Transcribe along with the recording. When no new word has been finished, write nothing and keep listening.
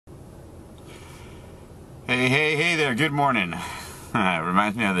Hey there, good morning.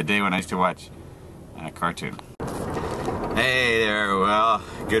 Reminds me of the day when I used to watch a cartoon. Hey there, well,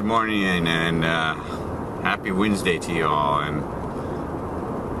 good morning and happy Wednesday to you all. And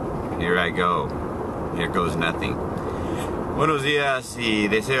here I go. Here goes nothing. Buenos días y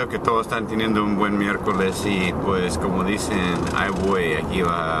deseo que todos están teniendo un buen miércoles y pues como dicen, ahí voy, aquí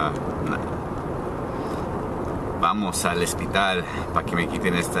va. Vamos al hospital para que me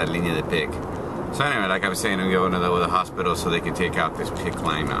quiten esta línea de PIC. So anyway, like I was saying, I'm going to the hospital so they can take out this PIC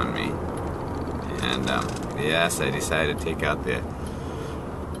line on me. And yes, I decided to take out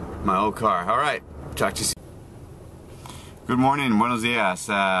my old car. All right, talk to you soon. Good morning, buenos días.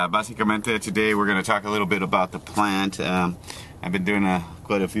 Básicamente today we're going to talk a little bit about the plant. I've been doing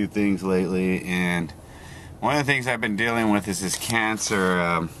quite a few things lately, and one of the things I've been dealing with is this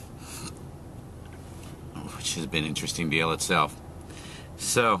cancer, which has been an interesting deal itself.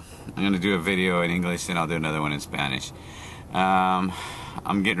 So I'm going to do a video in English and I'll do another one in Spanish. I'm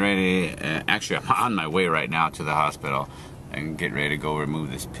getting ready, actually I'm on my way right now to the hospital and getting ready to go remove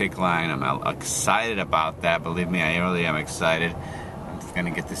this PIC line. I'm excited about that, believe me, I really am excited. I'm going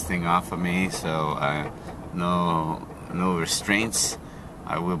to get this thing off of me, so no restraints.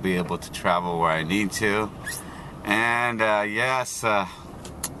 I will be able to travel where I need to. And yes,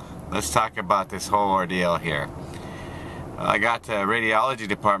 let's talk about this whole ordeal here. I got the radiology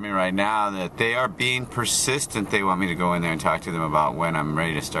department right now that they are being persistent. They want me to go in there and talk to them about when I'm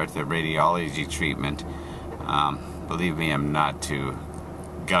ready to start the radiology treatment. Believe me, I'm not too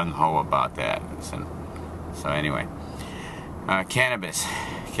gung-ho about that. So anyway, cannabis.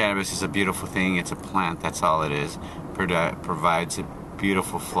 Cannabis is a beautiful thing. It's a plant, that's all it is. Provides a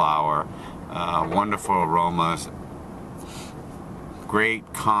beautiful flower, wonderful aromas,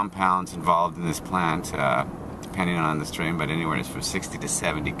 great compounds involved in this plant. Depending on the strain, but anywhere from 60 to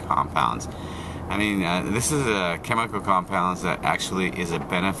 70 compounds. I mean, this is a chemical compounds that actually is a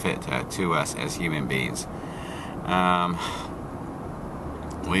benefit to us as human beings.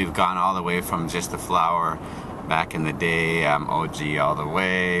 We've gone all the way from just the flower back in the day, OG all the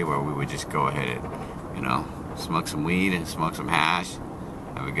way, where we would just go ahead and, smoke some weed and smoke some hash,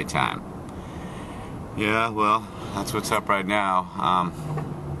 have a good time. Yeah, well, that's what's up right now.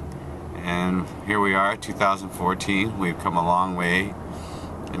 And here we are, 2014. We've come a long way.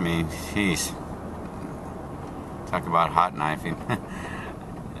 I mean, geez. Talk about hot knifing.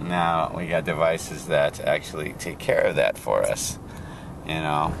 Now we got devices that actually take care of that for us.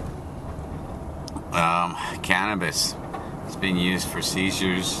 Cannabis. It's being used for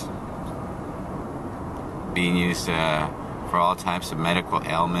seizures, being used for all types of medical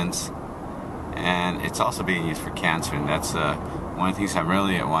ailments, and it's also being used for cancer. And that's one of the things I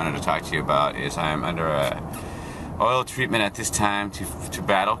really wanted to talk to you about is I'm under a oil treatment at this time to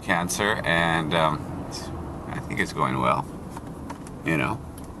battle cancer, and I think it's going well.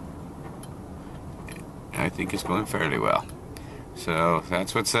 I think it's going fairly well. So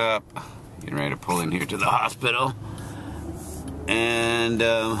that's what's up. Getting ready to pull in here to the hospital, and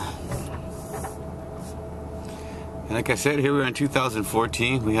like I said, here we are in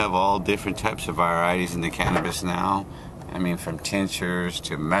 2014. We have all different types of varieties in the cannabis now. I mean, from tinctures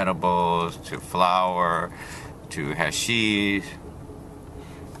to medibles to flower to hashish,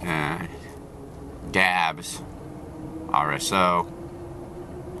 dabs, RSO.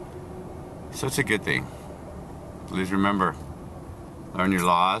 So it's a good thing. Please remember, learn your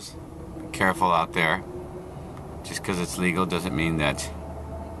laws. Be careful out there. Just because it's legal doesn't mean that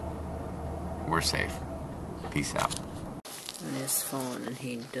we're safe. Peace out. On his phone, and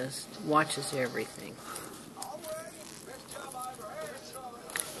he watches everything.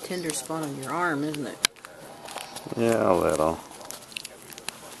 Tender spot on your arm, isn't it? Yeah, a little.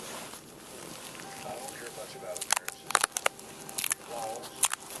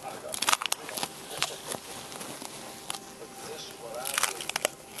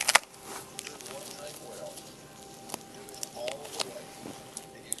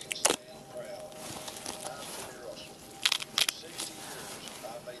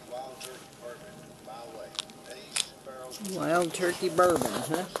 Wild turkey bourbon,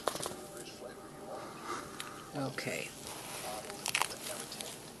 huh? Okay.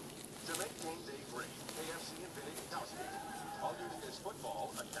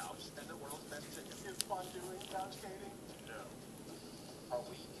 Are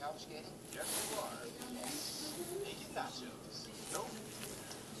we couch skating? Yes, we are. Making nachos.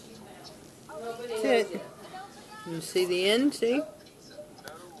 That's it. You see the end? See?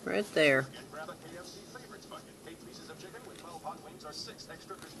 Right there.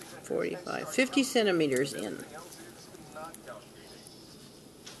 45, 50 centimeters in.